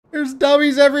There's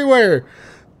dummies everywhere.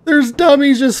 There's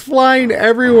dummies just flying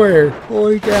everywhere.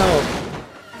 Holy cow.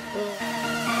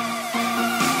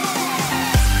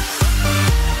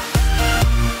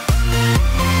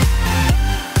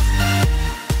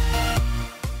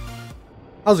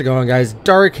 How's it going, guys?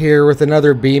 Dark here with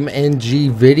another BeamNG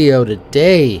video.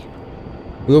 Today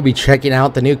we'll be checking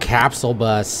out the new capsule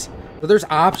bus. So there's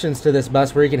options to this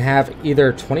bus where you can have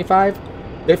either 25,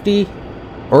 50,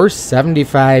 or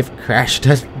 75 crash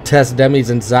test dummies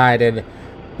inside, and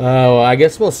I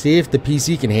guess we'll see if the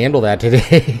PC can handle that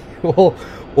today.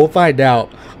 we'll find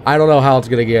out. I don't know how it's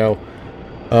gonna go.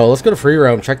 Let's go to free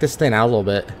roam, check this thing out a little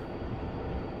bit.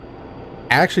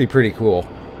 Actually pretty cool.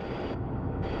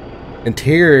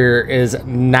 Interior is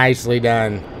nicely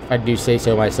done, if I do say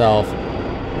so myself.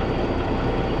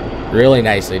 Really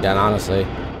nicely done, honestly.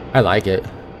 I like it.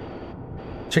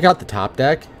 Check out the top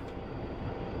deck.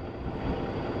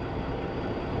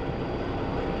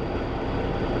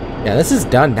 Yeah, this is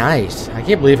done nice. I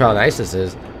can't believe how nice this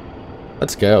is.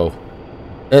 Let's go.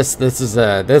 This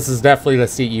is definitely the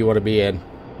seat you want to be in.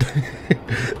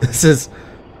 This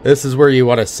is where you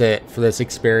want to sit for this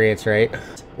experience, right?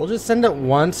 We'll just send it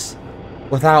once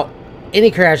without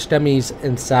any crash dummies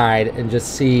inside and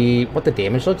just see what the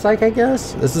damage looks like, I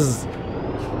guess. This is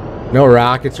no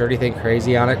rockets or anything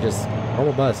crazy on it, just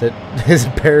normal bus. It is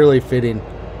barely fitting.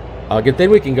 Good thing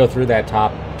we can go through that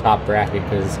top bracket,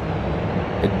 because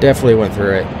it definitely went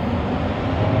through it.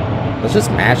 Let's just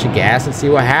match the gas and see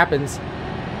what happens.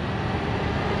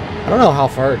 I don't know how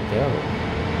far it'd go.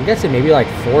 I'm guessing maybe like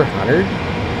 400?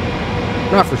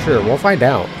 Not for sure. We'll find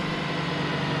out.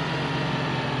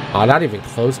 Oh, not even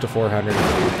close to 400.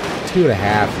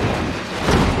 2.5.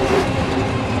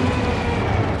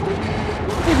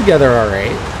 Stay together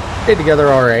alright. Stay together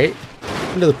alright.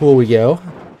 Into the pool we go.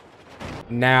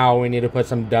 Now we need to put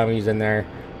some dummies in there.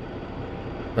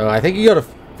 So I think you go to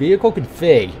vehicle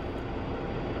config.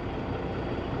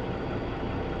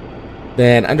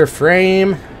 Then under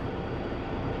frame.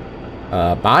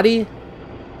 Body.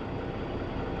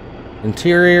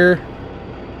 Interior.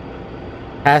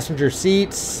 Passenger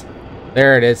seats.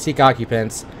 There it is. Seat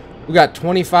occupants. We got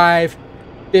 25,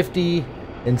 50,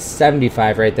 and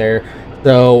 75 right there.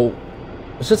 So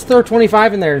let's just throw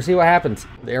 25 in there and see what happens.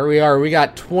 There we are. We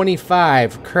got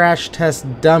 25 crash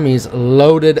test dummies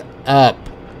loaded up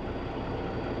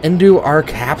into our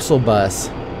capsule bus.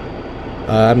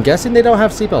 I'm guessing they don't have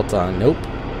seatbelts on. Nope.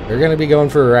 They're going to be going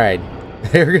for a ride.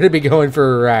 They're going to be going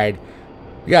for a ride.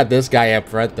 We got this guy up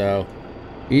front, though.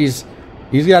 He's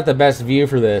got the best view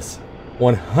for this.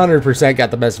 100%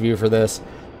 got the best view for this.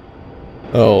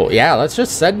 Oh, yeah, let's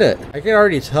just send it. I can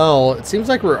already tell. It seems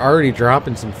like we're already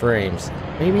dropping some frames.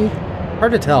 Maybe?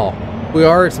 Hard to tell. We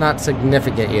are. It's not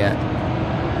significant yet.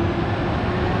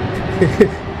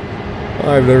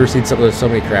 I've never seen something with so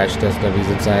many crash test dummies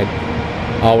inside.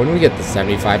 Oh, when we get the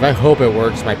 75, I hope it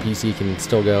works. My PC can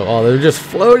still go. Oh, they're just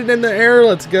floating in the air.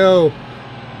 Let's go.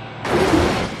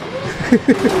 Look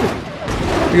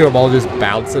at them all just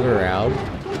bouncing around.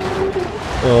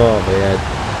 Oh, man.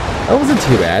 That wasn't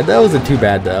too bad. That wasn't too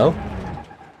bad, though.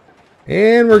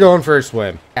 And we're going for a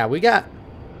swim. Yeah, we got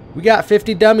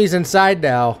 50 dummies inside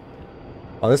now.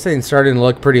 Oh, this thing's starting to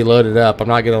look pretty loaded up. I'm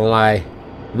not going to lie.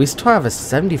 We still have a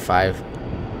 75.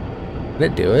 Can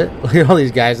it do it? Look at all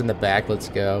these guys in the back. Let's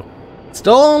go.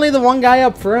 Still only the one guy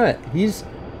up front. He's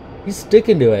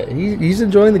sticking to it. He's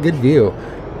enjoying the good view.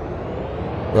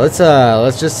 Let's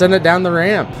just send it down the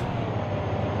ramp.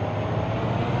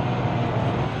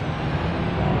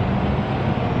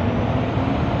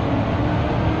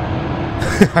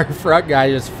 Our front guy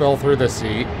just fell through the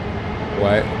seat.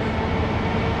 What?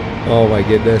 Oh my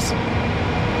goodness.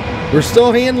 We're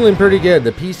still handling pretty good.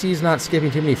 The PC's not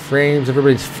skipping too many frames.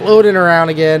 Everybody's floating around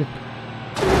again.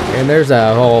 And there's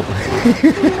a whole...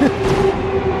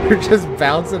 We're just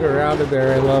bouncing around in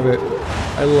there. I love it.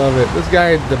 I love it. This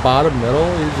guy at the bottom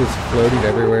middle, he's just floating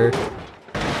everywhere.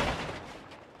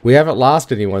 We haven't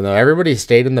lost anyone, though. Everybody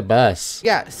stayed in the bus. We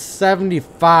got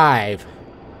 75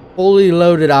 fully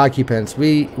loaded occupants.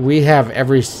 We have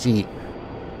every seat.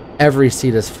 Every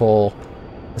seat is full.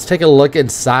 Let's take a look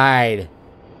inside.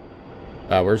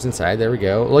 Where's inside? There we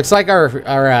go. Looks like our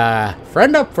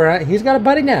friend up front, he's got a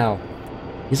buddy now.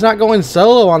 He's not going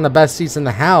solo on the best seats in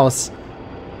the house.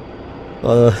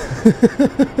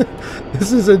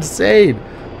 This is insane.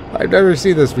 I've never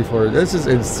seen this before. This is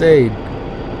insane.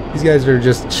 These guys are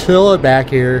just chilling back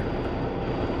here.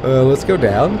 Let's go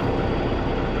down.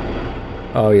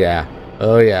 Oh yeah.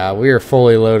 Oh yeah. We are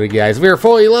fully loaded, guys. We are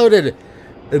fully loaded.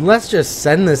 And let's just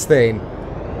send this thing.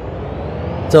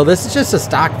 So this is just a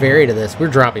stock variant of this. We're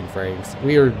dropping frames.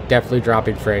 We are definitely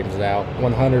dropping frames now,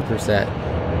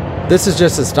 100%. This is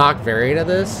just a stock variant of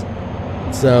this.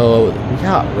 So we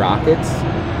got rockets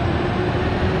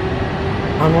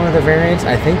on one of the variants.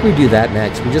 I think we do that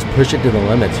next. We just push it to the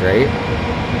limits, right?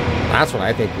 That's what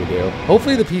I think we do.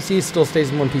 Hopefully the PC still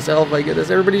stays in one piece. Oh my goodness,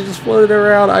 everybody's just floating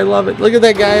around. I love it. Look at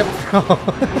that guy.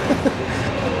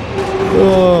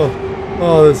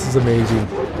 Oh, this is amazing.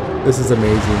 This is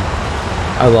amazing.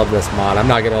 I love this mod. I'm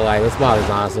not gonna lie, this mod is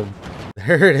awesome.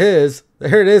 There it is.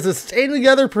 There it is. It's staying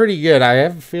together pretty good. I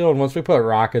have a feeling once we put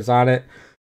rockets on it,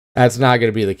 that's not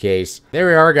gonna be the case. There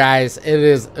we are, guys. It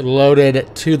is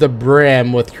loaded to the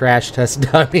brim with crash test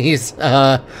dummies.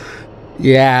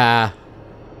 Yeah.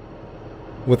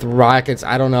 With rockets,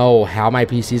 I don't know how my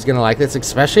PC is gonna like this,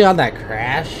 especially on that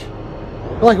crash.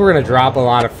 I feel like we're gonna drop a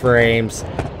lot of frames.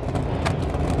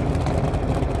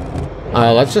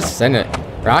 Let's just send it.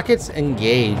 Rockets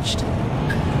engaged.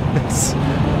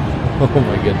 Oh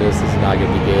my goodness, this is not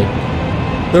gonna be good.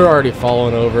 They're already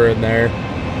falling over in there.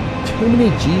 Too many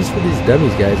G's for these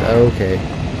dummies, guys. Okay.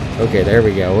 Okay, there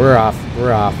we go. We're off.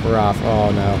 We're off. We're off.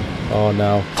 Oh no. Oh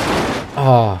no.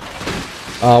 Oh.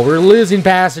 Oh, we're losing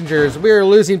passengers. We're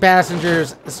losing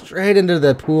passengers straight into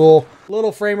the pool.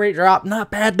 Little frame rate drop. Not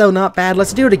bad, though. Not bad.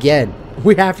 Let's do it again.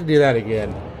 We have to do that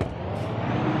again.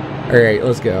 All right,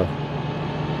 let's go.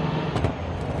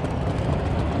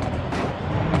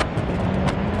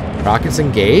 Rockets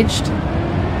engaged.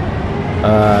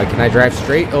 Can I drive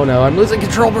straight? Oh, no. I'm losing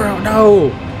control, bro.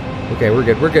 No. Okay, we're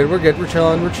good. We're good. We're good. We're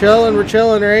chilling. We're chilling. We're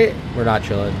chilling, right? We're not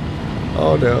chilling.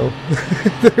 Oh, no.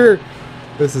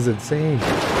 This is insane.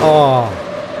 Oh.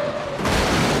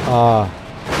 Oh.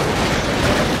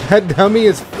 That dummy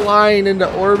is flying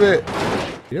into orbit.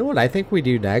 You know what I think we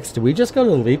do next? Do we just go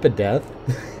to leap of death?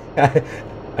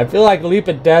 I feel like leap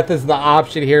of death is the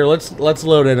option here. Let's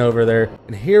load in over there.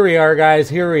 And here we are, guys.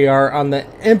 Here we are on the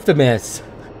infamous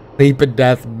leap of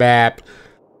death map.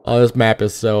 Oh, this map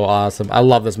is so awesome. I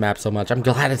love this map so much. I'm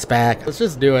glad it's back. Let's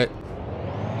just do it.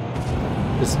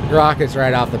 Just rockets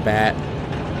right off the bat.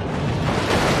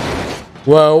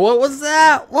 Whoa, what was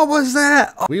that? What was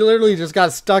that? We literally just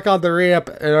got stuck on the ramp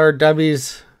and our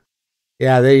dummies,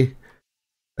 yeah, they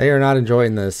are not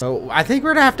enjoying this. So I think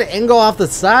we're gonna have to angle off the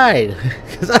side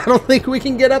because I don't think we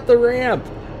can get up the ramp.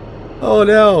 Oh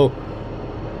no.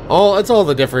 Oh, it's all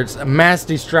the difference. Mass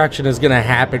destruction is gonna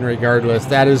happen regardless.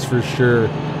 That is for sure.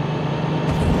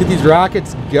 Get these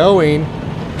rockets going.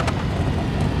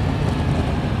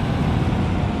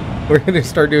 We're gonna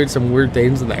start doing some weird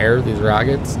things in the air with these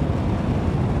rockets.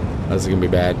 This is gonna be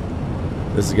bad.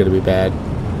 This is gonna be bad.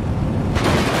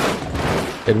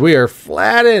 And we are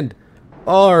flattened.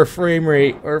 Oh, our frame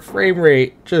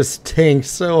rate just tanks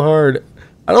so hard.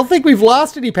 I don't think we've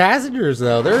lost any passengers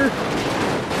though.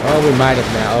 Oh, we might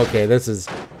have now. Okay, this is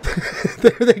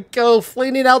there they go,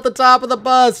 flinging out the top of the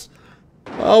bus.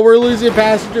 Oh, we're losing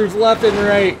passengers left and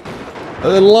right.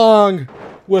 Along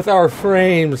with our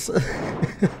frames.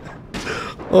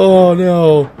 Oh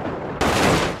no.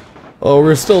 Oh,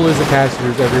 we're still losing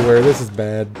passengers everywhere. This is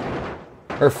bad.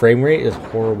 Our frame rate is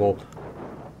horrible.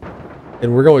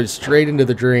 And we're going straight into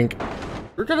the drink.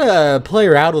 We're gonna play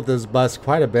around with this bus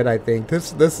quite a bit, I think.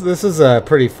 This is a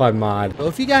pretty fun mod. So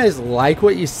if you guys like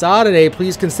what you saw today,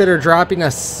 please consider dropping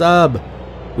a sub.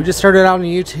 We just started out on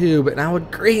YouTube, and I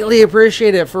would greatly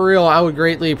appreciate it. For real, I would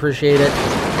greatly appreciate it.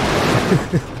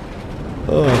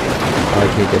 Oh, I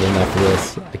can't get enough of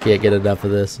this. I can't get enough of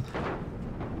this.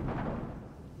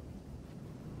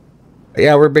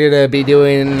 Yeah, we're gonna be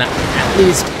doing at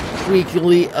least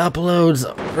weekly uploads.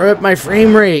 Rip my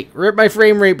frame rate. Rip my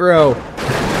frame rate, bro.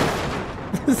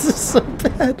 This is so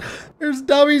bad. There's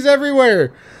dummies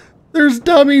everywhere. There's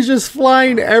dummies just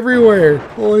flying everywhere.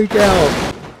 Holy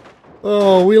cow.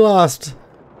 Oh, we lost.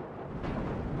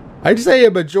 I'd say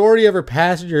a majority of our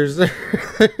passengers.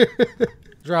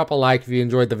 Drop a like if you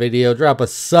enjoyed the video. Drop a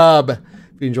sub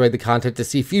if you enjoyed the content to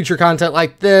see future content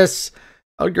like this.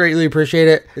 I would greatly appreciate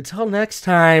it. Until next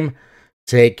time,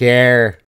 take care.